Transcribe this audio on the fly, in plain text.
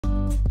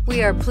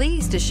We are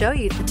pleased to show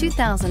you the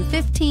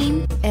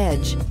 2015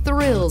 Edge.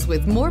 Thrills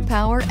with more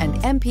power and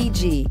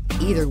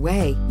MPG. Either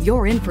way,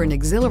 you're in for an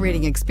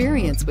exhilarating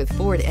experience with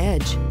Ford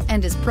Edge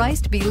and is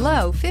priced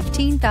below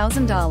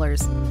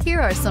 $15,000.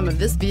 Here are some of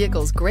this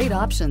vehicle's great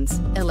options: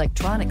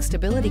 electronic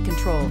stability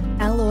control,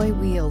 alloy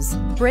wheels,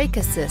 brake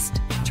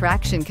assist,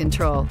 traction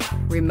control,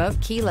 remote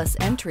keyless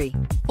entry,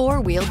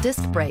 four-wheel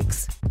disc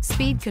brakes,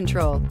 speed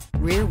control,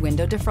 rear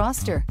window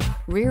defroster,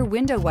 rear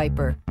window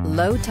wiper,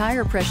 low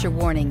tire pressure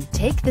warning.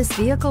 Take this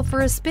vehicle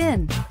for a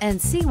spin and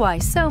see why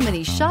so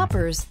many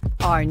shoppers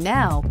are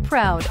now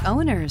proud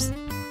owners.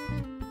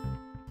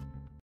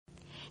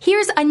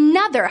 Here's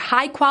another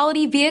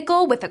high-quality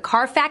vehicle with a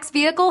Carfax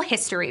Vehicle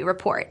History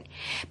Report.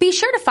 Be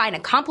sure to find a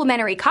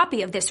complimentary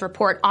copy of this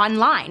report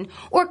online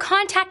or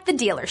contact the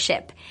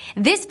dealership.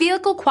 This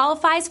vehicle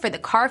qualifies for the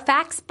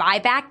Carfax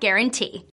Buyback Guarantee.